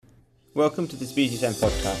Welcome to the Speed 10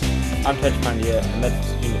 podcast. I'm Tej Pandya, a medical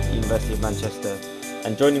student at the University of Manchester,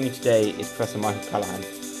 and joining me today is Professor Michael Callaghan.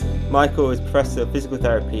 Michael is Professor of Physical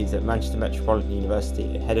Therapies at Manchester Metropolitan University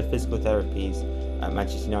and Head of Physical Therapies at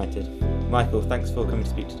Manchester United. Michael, thanks for coming to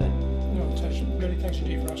speak today. No, Tej, really thanks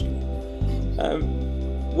indeed for asking me.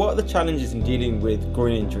 What are the challenges in dealing with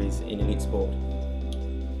groin injuries in elite sport?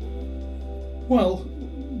 Well,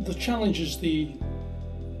 the challenge is the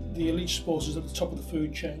elite sports is at the top of the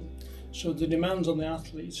food chain. So the demands on the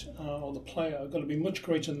athlete or the player are going to be much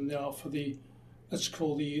greater than they are for the, let's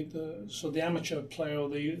call the amateur player or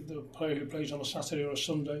the player who plays on a Saturday or a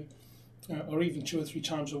Sunday, or even 2 or 3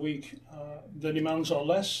 times a week. The demands are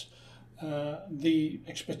less, the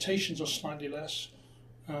expectations are slightly less,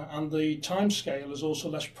 and the time scale is also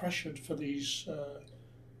less pressured for these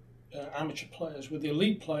amateur players. With the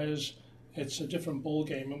elite players, it's a different ball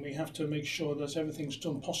game, and we have to make sure that everything's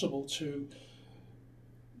done possible to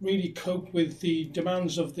really cope with the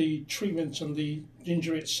demands of the treatment and the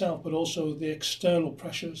injury itself, but also the external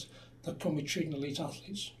pressures that come with treating elite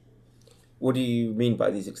athletes. What do you mean by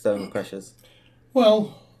these external pressures?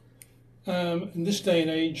 Well, in this day and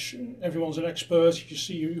age, everyone's an expert.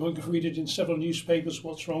 You can read it in several newspapers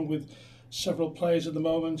what's wrong with several players at the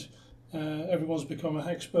moment. Everyone's become an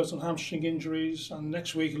expert on hamstring injuries, and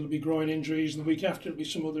next week it'll be groin injuries, and the week after it'll be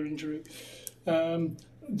some other injury.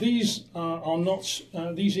 These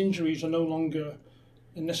injuries are no longer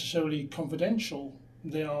necessarily confidential.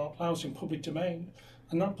 They are out in public domain,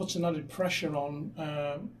 and that puts an added pressure on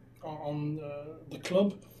the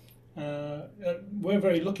club. We're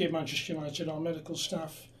very lucky at Manchester United. Our medical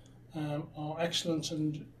staff are excellent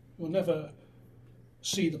and will never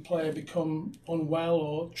see the player become unwell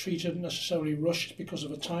or treated necessarily rushed because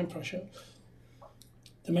of a time pressure.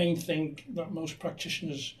 The main thing that most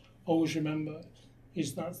practitioners always remember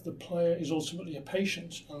is that the player is ultimately a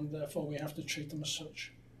patient, and therefore we have to treat them as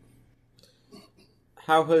such.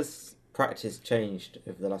 How has practice changed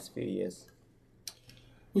over the last few years?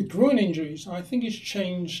 With groin injuries, I think it's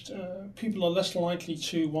changed. People are less likely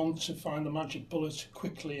to want to find the magic bullet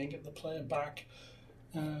quickly and get the player back.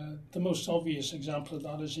 The most obvious example of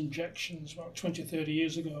that is injections. About 20, 30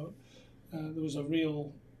 years ago, there was a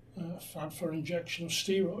real fad for injection of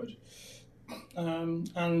steroid.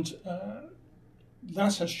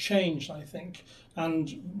 That has changed, I think,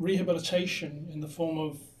 and rehabilitation in the form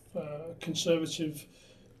of conservative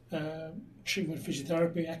treatment,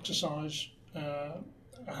 physiotherapy, exercise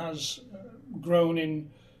has grown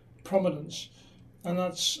in prominence, and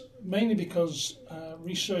that's mainly because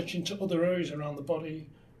research into other areas around the body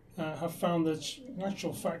have found that, in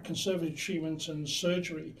actual fact, conservative treatment and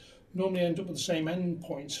surgery normally end up with the same end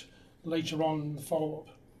point later on in the follow-up.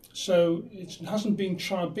 So it hasn't been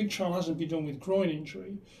tried. Big trial hasn't been done with groin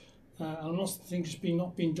injury, and I'm not think it's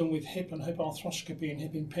not been done with hip and hip arthroscopy and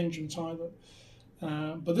hip impingement either.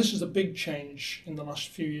 But this is a big change in the last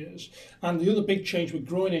few years. And the other big change with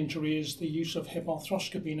groin injury is the use of hip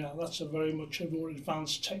arthroscopy now. That's a very much a more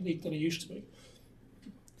advanced technique than it used to be.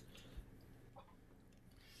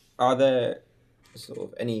 Are there sort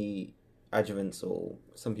of any adjuvants, or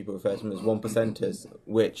some people refer to them as 1%ers,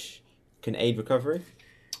 which can aid recovery?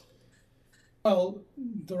 Well,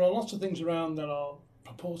 there are lots of things around that are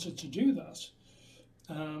purported to do that.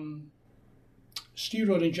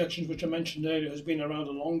 Steroid injections, which I mentioned earlier, has been around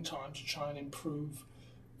a long time to try and improve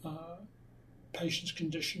patient's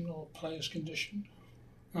condition or player's condition.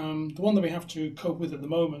 The one that we have to cope with at the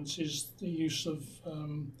moment is the use of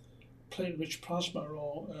platelet-rich plasma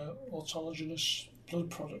or autologous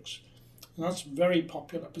blood products. And that's very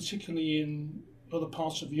popular, particularly in other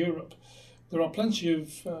parts of Europe. There are plenty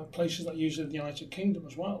of places that use it in the United Kingdom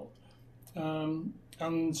as well.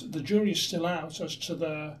 And the jury is still out as to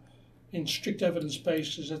their, in strict evidence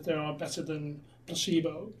basis, that they are better than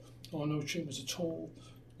placebo or no treatment at all.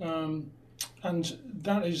 And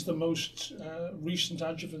that is the most recent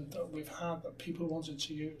adjuvant that we've had that people wanted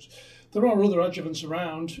to use. There are other adjuvants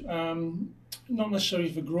around, not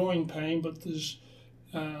necessarily for groin pain, but there's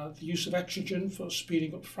the use of estrogen for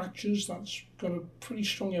speeding up fractures. That's got a pretty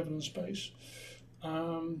strong evidence base.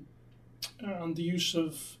 And the use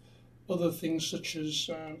of other things such as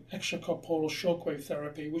extracorporeal shockwave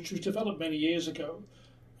therapy, which was developed many years ago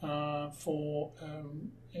in a form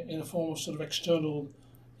of sort of external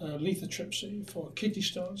lithotripsy for kidney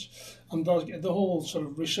stones. And the whole sort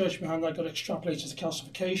of research behind that got extrapolated to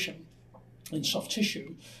calcification in soft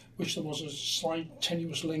tissue, which there was a slight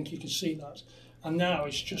tenuous link, you could see that. And now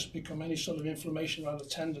it's just become any sort of inflammation around the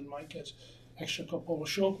tendon might get extracorporeal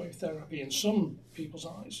shockwave therapy in some people's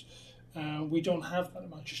eyes. We don't have that at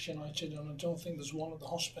Manchester United, and I don't think there's one at the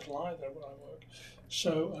hospital either where I work.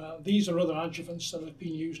 So these are other adjuvants that have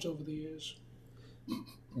been used over the years.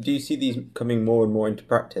 Do you see these coming more and more into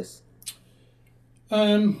practice?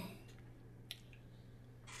 I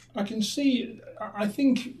can see, I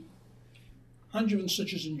think adjuvants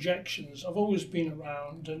such as injections have always been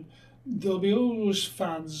around, and there'll be always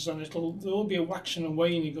fads, and there'll be a waxing and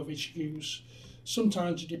waning of its use.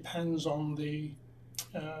 Sometimes it depends on the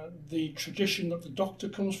tradition that the doctor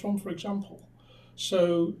comes from, for example.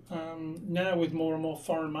 So now with more and more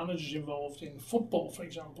foreign managers involved in football, for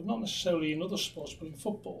example, not necessarily in other sports, but in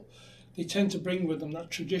football, they tend to bring with them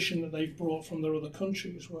that tradition that they've brought from their other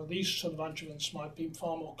countries, where these sort of adjuvants might be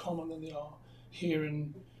far more common than they are here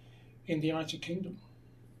in the United Kingdom.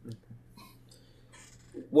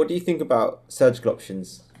 What do you think about surgical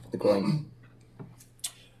options for the groin?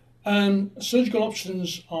 Surgical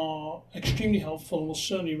options are extremely helpful and will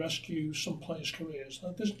certainly rescue some players' careers.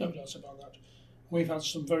 There's no doubt about that. We've had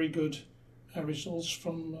some very good results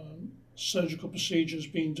from surgical procedures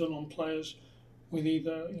being done on players with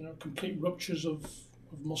either complete ruptures of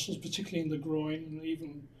muscles, particularly in the groin, and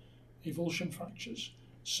even avulsion fractures.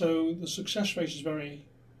 So the success rate is very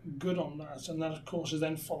good on that, and that of course is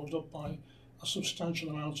then followed up by a substantial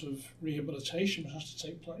amount of rehabilitation that has to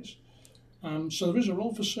take place. So there is a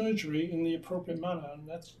role for surgery in the appropriate manner, and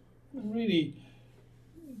that's really,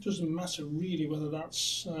 it doesn't matter really whether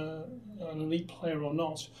that's an elite player or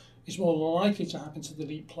not. It's more likely to happen to the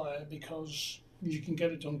elite player because you can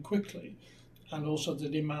get it done quickly, and also the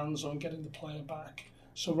demands on getting the player back.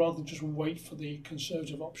 So rather than just wait for the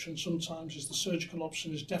conservative option, sometimes the surgical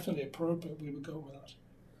option is definitely appropriate, we would go with that.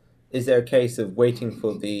 Is there a case of waiting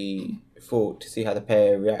to see how the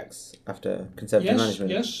player reacts after conservative management?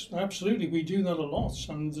 Yes, absolutely. We do that a lot,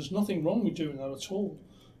 and there's nothing wrong with doing that at all.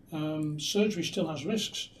 Surgery still has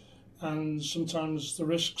risks, and sometimes the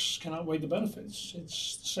risks can outweigh the benefits.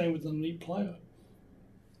 It's the same with an elite player.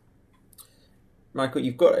 Michael,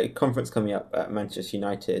 you've got a conference coming up at Manchester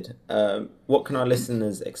United. What can our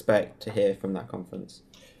listeners expect to hear from that conference?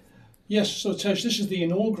 Yes, so Tej, this is the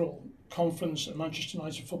inaugural conference at Manchester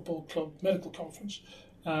United Football Club Medical Conference.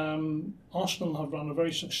 Arsenal have run a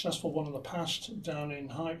very successful one in the past down in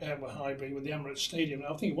Highbury with the Emirates Stadium.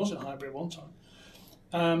 I think it was in Highbury at one time.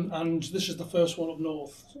 And this is the first one up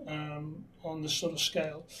north on this sort of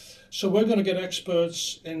scale. So we're going to get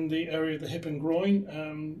experts in the area of the hip and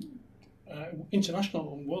groin,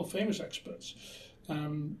 international and world famous experts.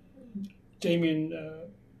 Damien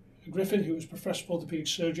Griffin, who is Professor of Orthopaedic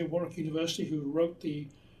Surgery at Warwick University, who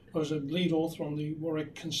was a lead author on the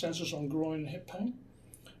Warwick Consensus on Groin and Hip Pain.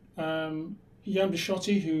 Jan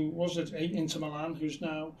Bisciotti, who was at Inter Milan, who's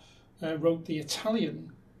now wrote the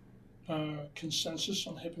Italian Consensus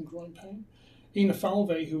on Hip and Groin Pain. Ina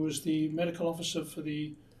Falve, who was the medical officer for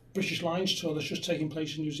the British Lions tour that's just taking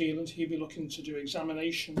place in New Zealand, he'll be looking to do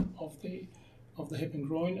examination of the hip and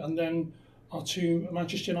groin. And then our two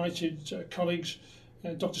Manchester United colleagues,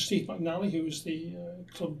 Dr. Steve McNally, who is the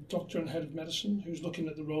club doctor and head of medicine, who's looking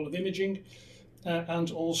at the role of imaging,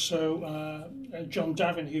 and also John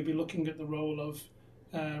Davin, who'll be looking at the role of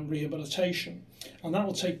rehabilitation. And that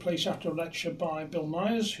will take place after a lecture by Bill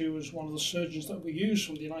Myers, who was one of the surgeons that we use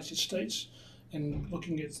from the United States in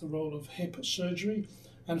looking at the role of hip surgery.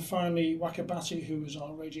 And finally, Wakabati, who is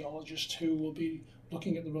our radiologist, who will be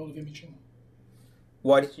looking at the role of imaging.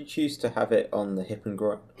 Why did you choose to have it on the hip and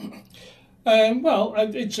groin? Well,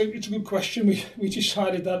 it's a good question. We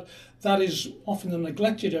decided that is often a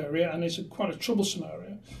neglected area, and it's quite a troublesome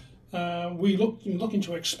area. We're looking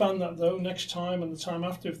to expand that though next time and the time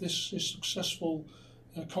after. If this is a successful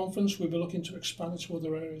conference, we'll be looking to expand it to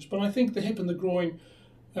other areas. But I think the hip and the groin,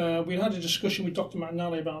 we had a discussion with Dr.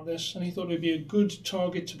 McNally about this, and he thought it would be a good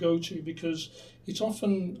target to go to because it's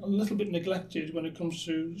often a little bit neglected when it comes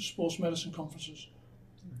to sports medicine conferences.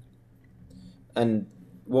 And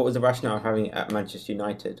what was the rationale of having it at Manchester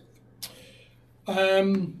United?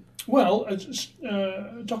 Well,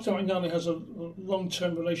 Dr. McNally has a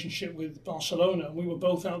long-term relationship with Barcelona. We were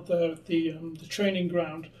both out there at the training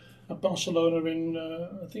ground at Barcelona in,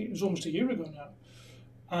 I think it was almost a year ago now.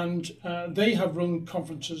 And they have run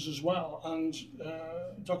conferences as well. And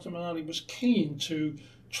Dr. Manali was keen to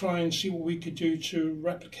try and see what we could do to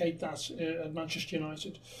replicate that at Manchester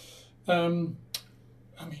United.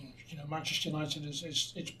 Manchester United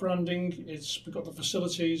is its branding, we've got the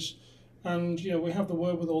facilities, and we have the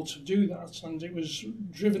wherewithal to do that. And it was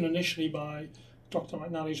driven initially by Dr.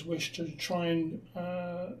 McNally's wish to try and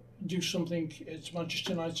do something at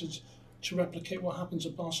Manchester United to replicate what happens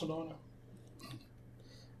at Barcelona.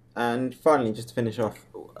 And finally, just to finish off,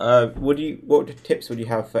 what tips would you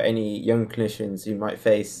have for any young clinicians who might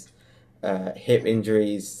face hip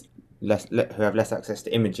injuries, who have less access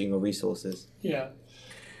to imaging or resources? Yeah.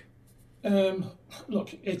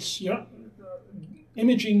 Look,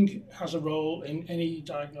 imaging has a role in any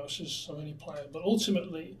diagnosis of any player, but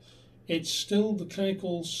ultimately, it's still the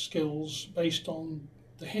clinical skills based on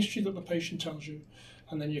the history that the patient tells you,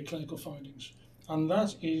 and then your clinical findings, and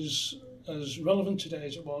that is as relevant today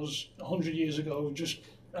as it was 100 years ago, just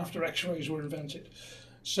after X-rays were invented.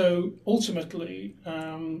 So ultimately,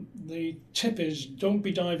 the tip is don't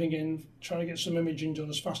be diving in, trying to get some imaging done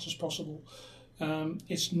as fast as possible.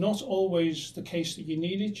 It's not always the case that you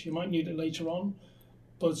need it. You might need it later on,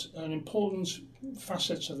 but an important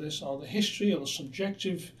facet of this are the history or the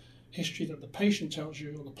subjective history that the patient tells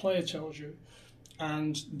you or the player tells you,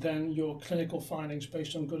 and then your clinical findings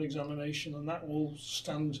based on good examination, and that will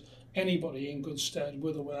stand anybody in good stead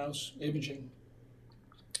with or without imaging.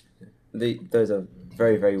 Those are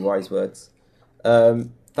very, very wise words.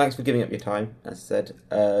 Thanks for giving up your time. As I said,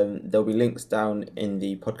 there'll be links down in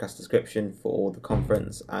the podcast description for the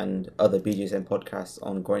conference and other BGSM podcasts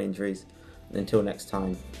on groin injuries. And until next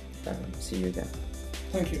time, see you again.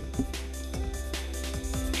 Thank you.